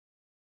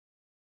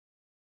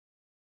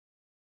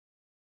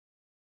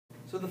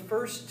So the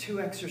first two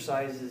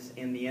exercises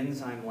in the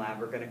enzyme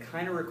lab are going to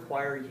kind of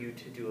require you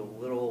to do a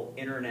little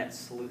internet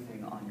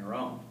sleuthing on your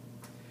own.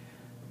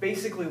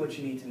 Basically what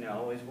you need to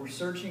know is we're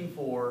searching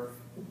for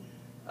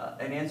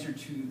an answer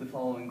to the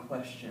following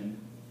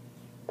question.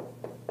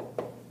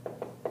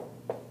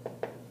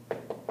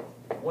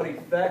 What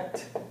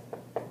effect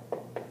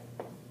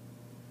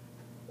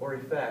or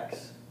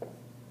effects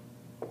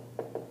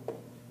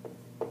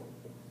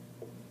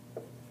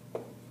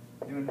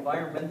do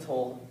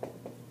environmental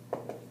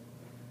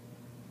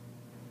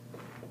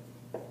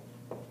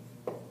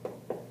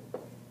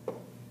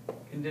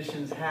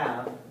conditions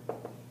have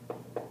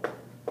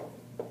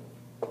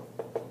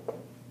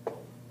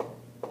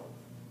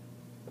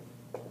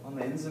on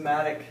the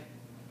enzymatic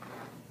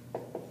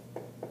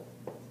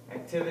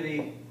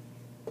activity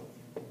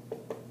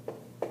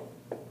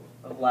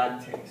of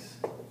lactase?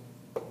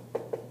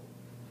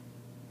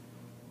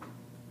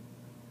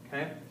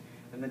 Okay?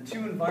 And the two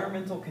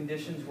environmental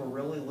conditions we're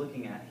really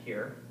looking at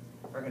here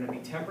are going to be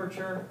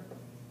temperature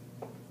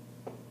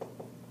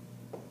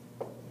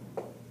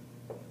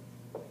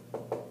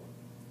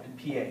and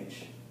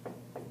pH.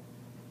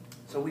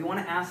 So we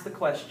want to ask the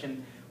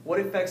question, what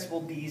effects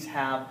will these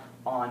have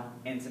on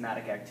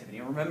enzymatic activity?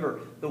 And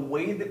remember, the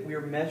way that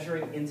we're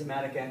measuring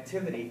enzymatic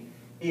activity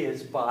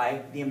is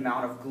by the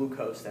amount of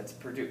glucose that's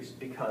produced,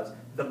 because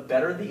the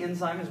better the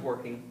enzyme is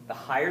working, the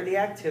higher the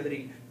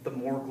activity, the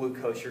more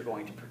glucose you're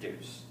going to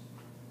produce.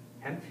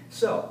 Okay?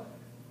 So,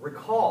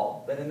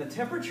 recall that in the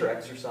temperature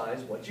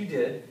exercise, what you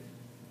did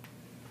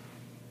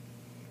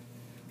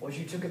was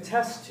you took a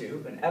test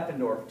tube, an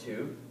Eppendorf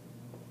tube,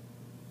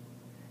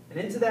 and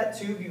into that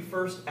tube you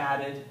first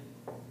added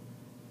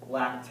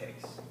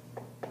lactase.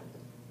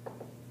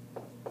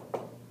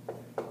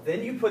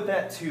 Then you put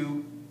that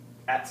tube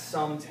at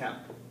some temp.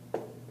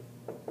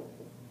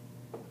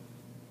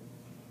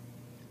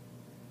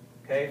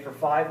 Okay, for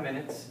 5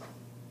 minutes.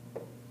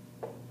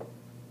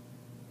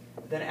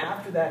 Then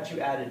after that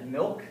you added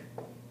milk.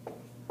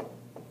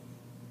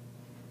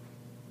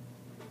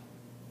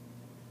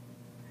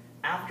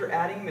 After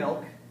adding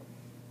milk,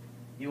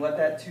 you let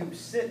that tube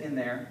sit in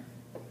there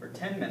for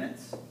 10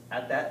 minutes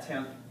at that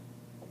temp.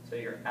 So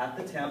you're at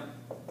the temp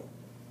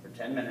for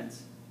 10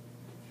 minutes.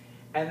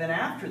 And then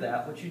after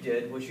that, what you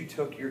did was you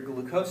took your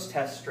glucose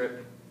test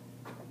strip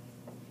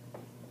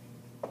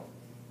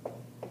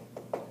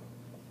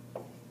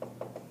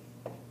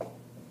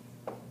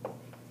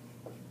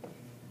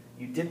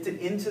you dipped it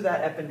into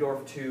that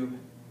Eppendorf tube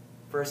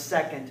for a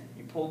second,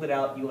 you pulled it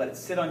out, you let it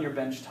sit on your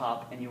bench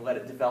top, and you let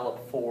it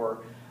develop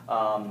for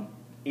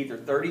either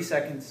 30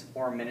 seconds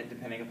or a minute,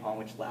 depending upon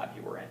which lab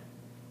you were in.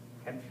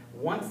 Okay?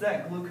 Once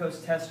that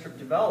glucose test strip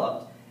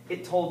developed,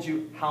 it told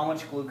you how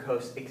much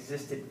glucose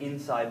existed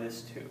inside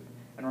this tube.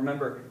 And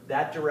remember,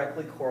 that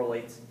directly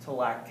correlates to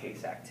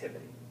lactase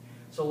activity.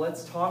 So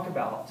let's talk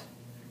about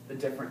the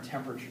different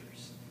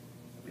temperatures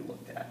that we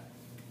looked at.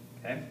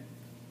 Okay?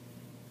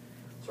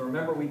 So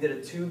remember, we did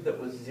a tube that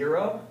was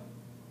 0,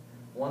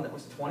 one that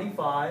was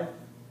 25,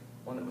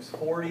 one that was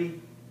 40,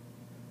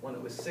 one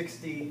that was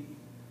 60,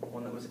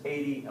 one that was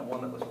 80, and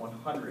one that was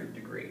 100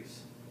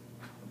 degrees.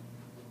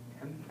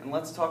 Okay? And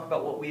let's talk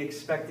about what we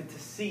expected to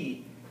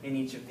see in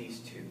each of these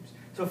tubes.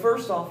 So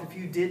first off, if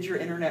you did your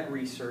internet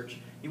research,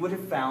 you would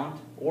have found,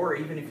 or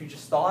even if you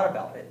just thought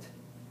about it,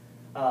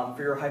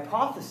 for your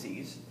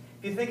hypotheses,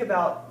 if you think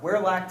about where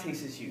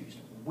lactase is used,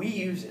 we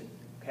use it,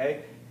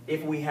 okay,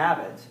 if we have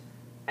it,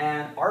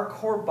 and our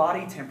core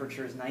body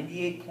temperature is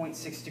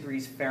 98.6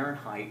 degrees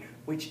Fahrenheit,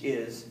 which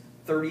is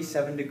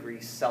 37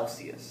 degrees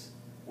Celsius,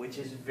 which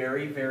is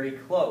very, very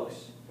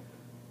close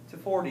to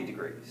 40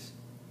 degrees.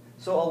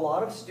 So a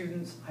lot of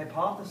students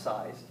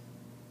hypothesized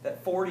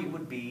that 40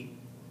 would be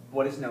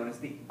what is known as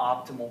the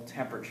optimal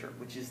temperature,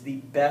 which is the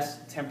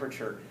best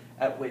temperature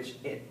at which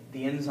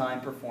the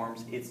enzyme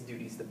performs its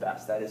duties the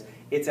best. That is,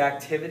 its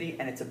activity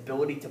and its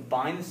ability to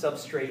bind the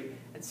substrate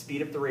and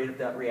speed up the rate of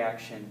that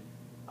reaction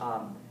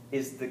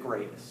is the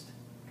greatest.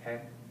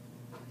 Okay?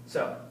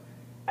 So,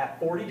 at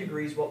 40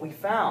 degrees, what we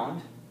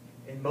found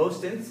in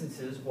most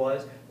instances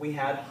was we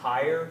had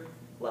higher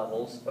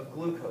levels of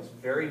glucose,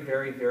 very,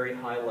 very, very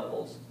high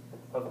levels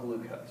of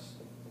glucose.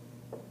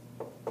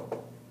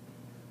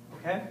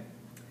 Okay?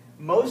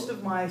 Most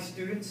of my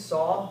students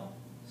saw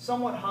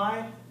somewhat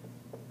high,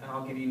 and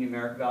I'll give you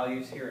numeric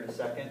values here in a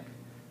second,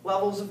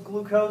 levels of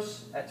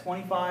glucose at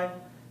 25,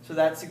 so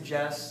that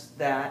suggests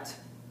that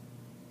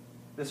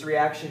this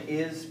reaction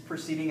is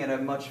proceeding at a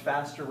much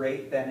faster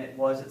rate than it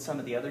was at some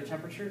of the other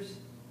temperatures.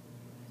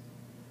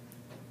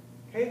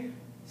 Okay,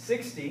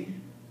 60,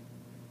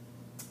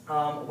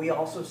 we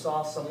also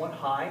saw somewhat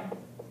high.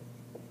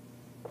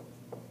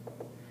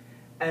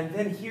 And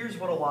then here's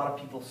what a lot of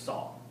people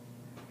saw.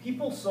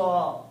 People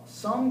saw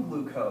some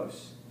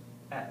glucose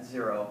at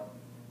 0,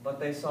 but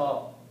they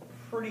saw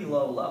pretty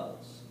low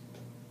levels.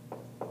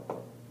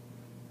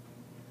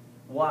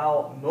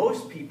 While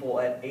most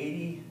people at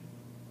 80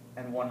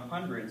 and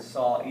 100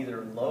 saw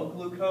either low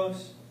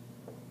glucose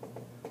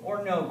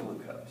or no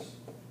glucose.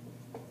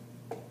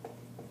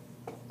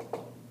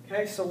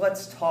 Okay, so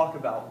let's talk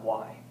about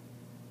why.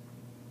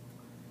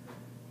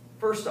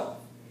 First off,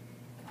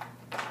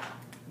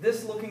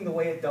 this looking the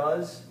way it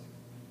does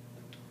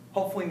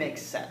hopefully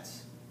makes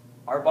sense.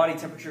 Our body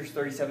temperature is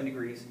 37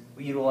 degrees.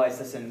 We utilize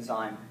this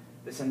enzyme.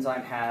 This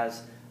enzyme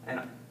has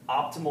an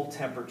optimal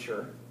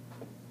temperature,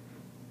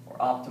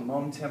 or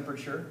optimum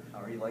temperature,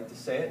 however you like to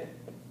say it,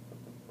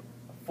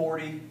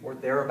 40 or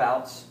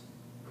thereabouts,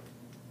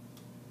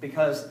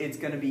 because it's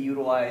going to be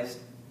utilized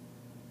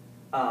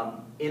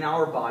in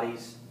our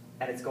bodies,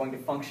 and it's going to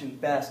function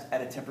best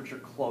at a temperature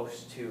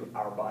close to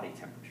our body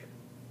temperature.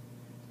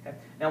 Okay?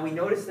 Now we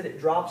notice that it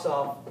drops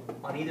off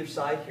on either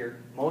side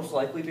here, most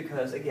likely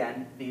because,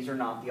 again, these are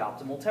not the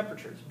optimal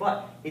temperatures.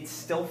 But it's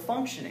still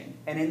functioning,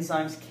 and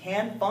enzymes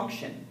can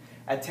function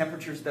at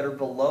temperatures that are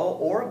below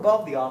or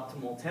above the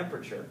optimal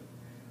temperature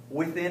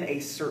within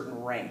a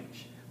certain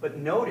range. But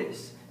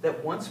notice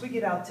that once we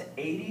get out to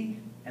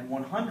 80 and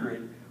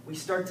 100, we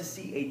start to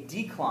see a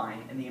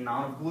decline in the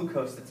amount of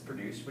glucose that's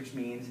produced, which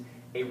means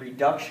a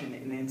reduction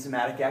in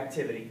enzymatic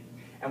activity.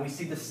 And we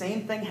see the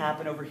same thing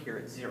happen over here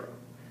at 0.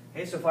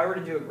 Okay, so if I were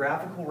to do a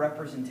graphical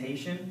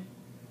representation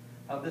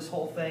of this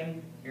whole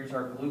thing, here's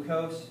our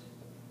glucose,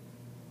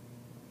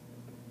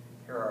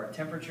 here are our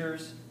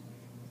temperatures.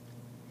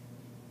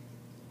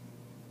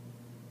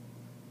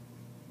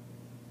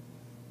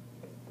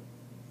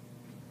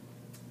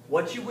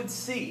 What you would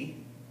see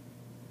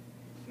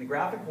in the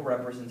graphical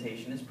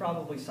representation is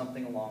probably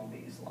something along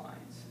these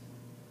lines.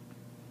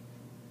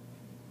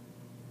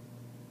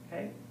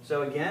 Okay,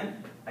 so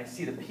again, I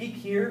see the peak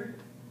here.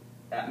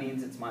 That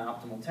means it's my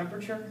optimal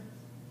temperature.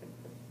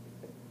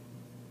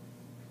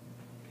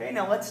 Okay,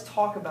 now let's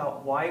talk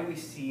about why we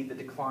see the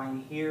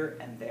decline here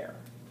and there.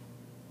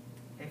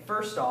 Okay,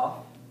 first off,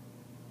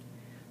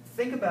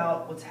 think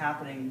about what's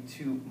happening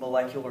to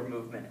molecular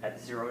movement at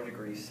 0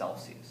 degrees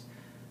Celsius.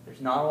 There's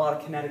not a lot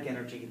of kinetic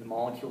energy. The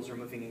molecules are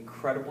moving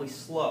incredibly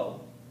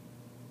slow.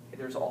 Okay,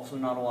 there's also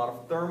not a lot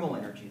of thermal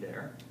energy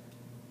there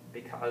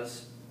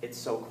because it's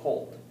so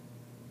cold.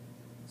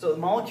 So the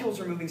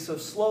molecules are moving so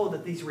slow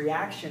that these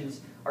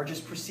reactions are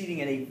just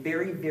proceeding at a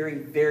very, very,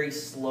 very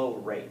slow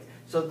rate.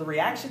 So the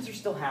reactions are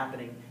still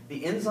happening,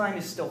 the enzyme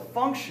is still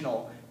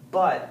functional,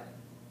 but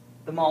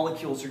the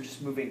molecules are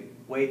just moving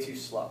way too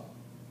slow.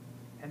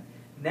 Okay?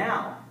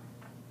 Now,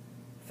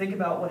 think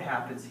about what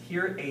happens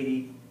here at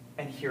 80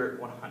 and here at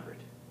 100.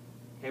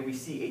 Okay, we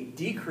see a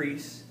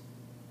decrease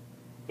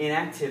in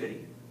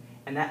activity,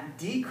 and that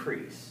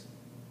decrease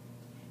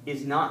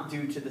is not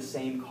due to the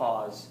same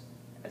cause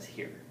as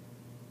here.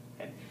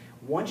 Okay?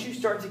 Once you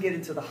start to get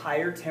into the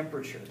higher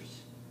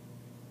temperatures,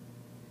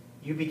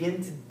 you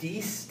begin to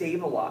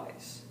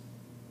destabilize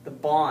the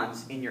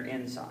bonds in your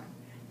enzyme.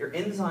 Your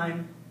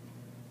enzyme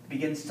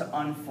begins to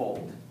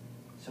unfold.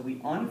 So we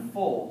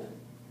unfold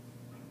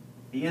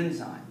the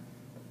enzyme.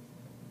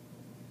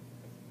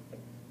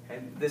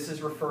 Okay? This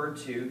is referred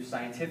to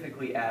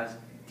scientifically as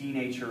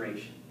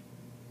denaturation.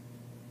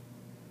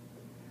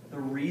 The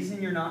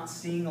reason you're not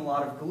seeing a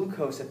lot of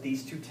glucose at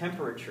these two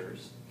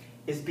temperatures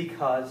is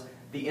because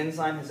the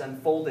enzyme has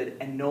unfolded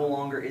and no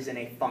longer is in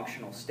a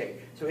functional state.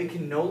 So it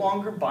can no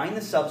longer bind the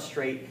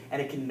substrate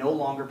and it can no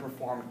longer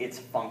perform its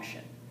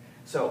function.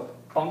 So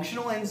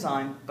functional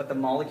enzyme, but the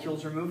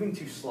molecules are moving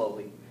too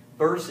slowly,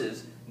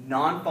 versus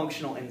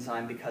non-functional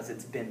enzyme because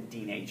it's been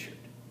denatured.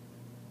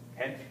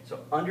 Okay?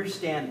 So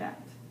understand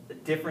that, the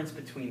difference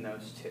between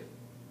those two.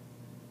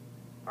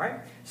 All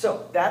right?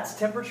 So that's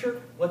temperature.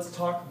 Let's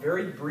talk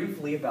very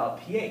briefly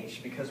about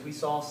pH, because we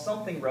saw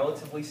something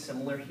relatively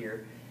similar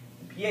here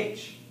in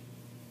pH.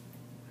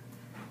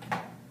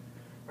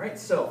 All right,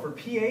 so for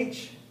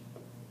pH,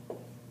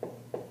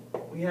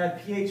 we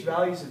had pH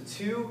values of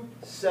 2,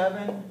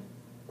 7,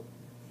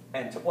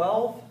 and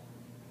 12.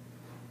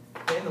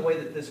 Okay, and the way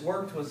that this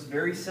worked was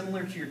very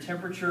similar to your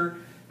temperature.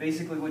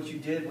 Basically what you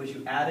did was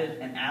you added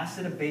an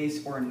acid, a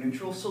base, or a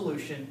neutral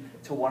solution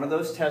to one of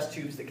those test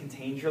tubes that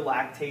contains your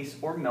lactase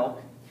or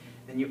milk.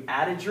 Then you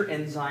added your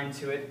enzyme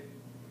to it,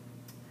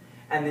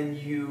 and then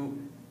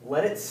you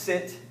let it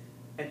sit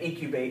and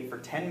incubate for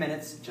 10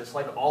 minutes, just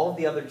like all of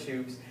the other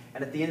tubes.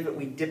 And at the end of it,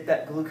 we dipped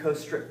that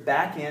glucose strip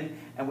back in,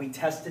 and we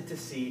tested to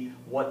see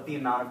what the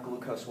amount of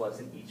glucose was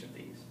in each of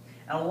these.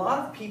 And a lot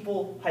of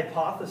people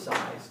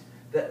hypothesized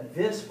that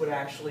this would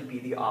actually be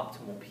the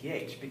optimal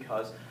pH,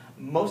 because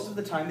most of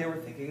the time they were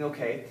thinking,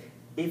 okay,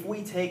 if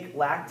we take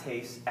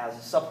lactase as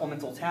a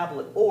supplemental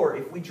tablet, or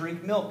if we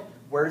drink milk,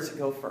 where does it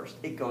go first?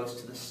 It goes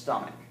to the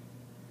stomach.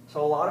 So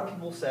a lot of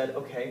people said,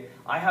 okay,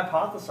 I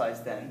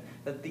hypothesized then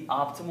that the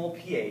optimal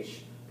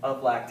pH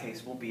of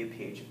lactase will be a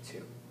pH of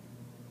 2.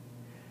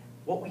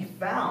 What we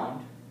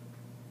found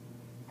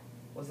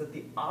was that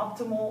the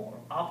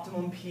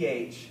optimum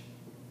pH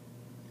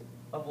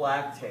of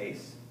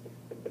lactase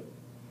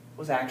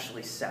was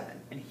actually 7.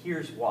 And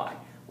here's why.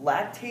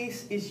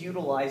 Lactase is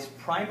utilized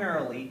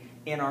primarily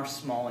in our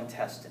small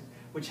intestine,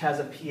 which has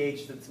a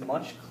pH that's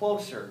much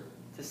closer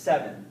to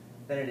 7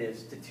 than it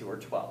is to 2 or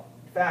 12.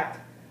 In fact,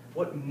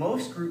 what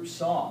most groups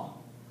saw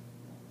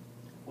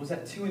was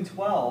at 2 and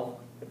 12,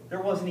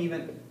 there wasn't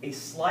even a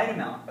slight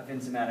amount of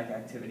enzymatic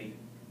activity.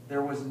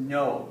 There was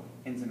no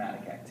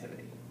enzymatic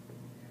activity.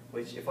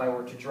 which if I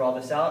were to draw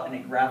this out in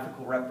a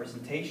graphical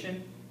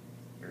representation,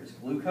 here's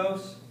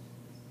glucose,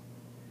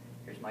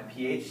 here's my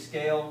pH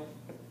scale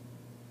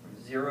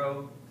from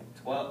 0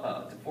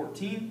 to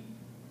 14,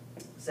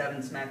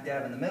 7 smack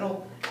dab in the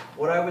middle.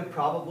 What I would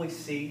probably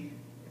see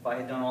if I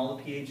had done all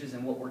the pHs,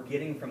 and what we're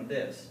getting from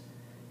this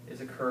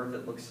is a curve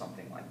that looks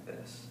something like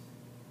this.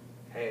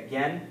 Okay,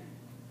 again,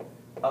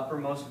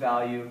 uppermost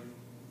value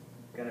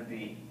going to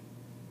be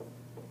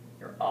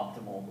your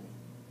optimal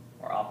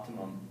or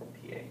optimum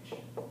pH.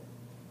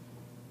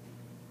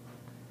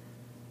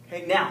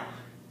 Okay, now,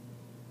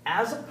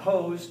 as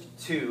opposed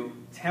to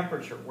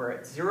temperature, where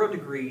at 0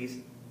 degrees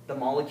the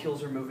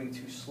molecules are moving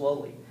too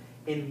slowly,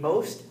 in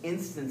most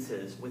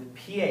instances with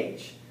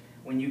pH,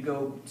 when you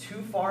go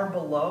too far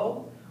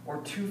below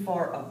or too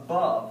far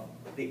above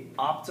the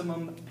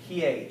optimum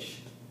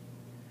pH,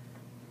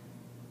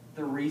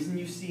 the reason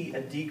you see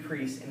a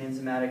decrease in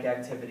enzymatic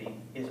activity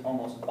is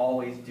almost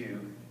always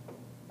due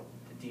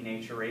to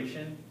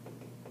denaturation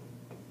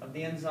of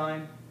the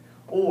enzyme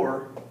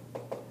or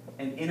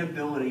an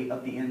inability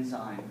of the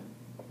enzyme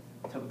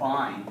to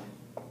bind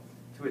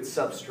to its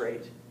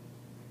substrate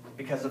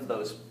because of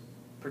those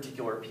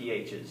particular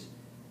pHs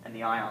and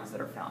the ions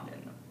that are found in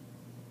them.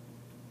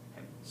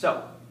 Okay.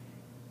 So,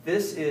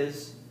 this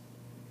is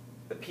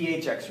the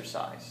pH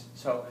exercise.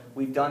 So,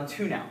 we've done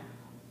two now.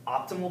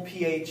 Optimal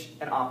pH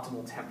and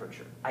optimal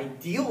temperature.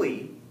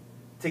 Ideally,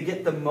 to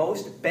get the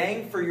most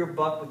bang for your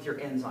buck with your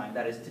enzyme,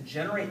 that is to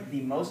generate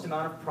the most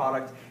amount of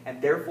product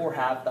and therefore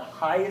have the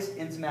highest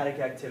enzymatic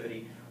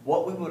activity,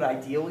 what we would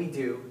ideally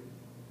do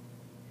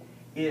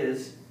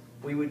is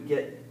we would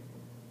get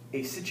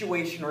a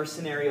situation or a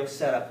scenario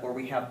set up where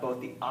we have both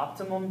the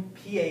optimum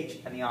pH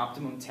and the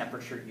optimum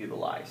temperature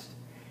utilized.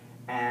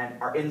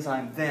 And our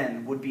enzyme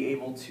then would be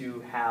able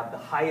to have the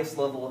highest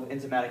level of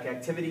enzymatic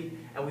activity,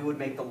 and we would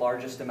make the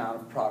largest amount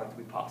of product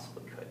we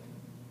possibly could.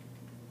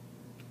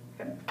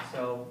 Okay,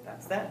 so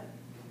that's that.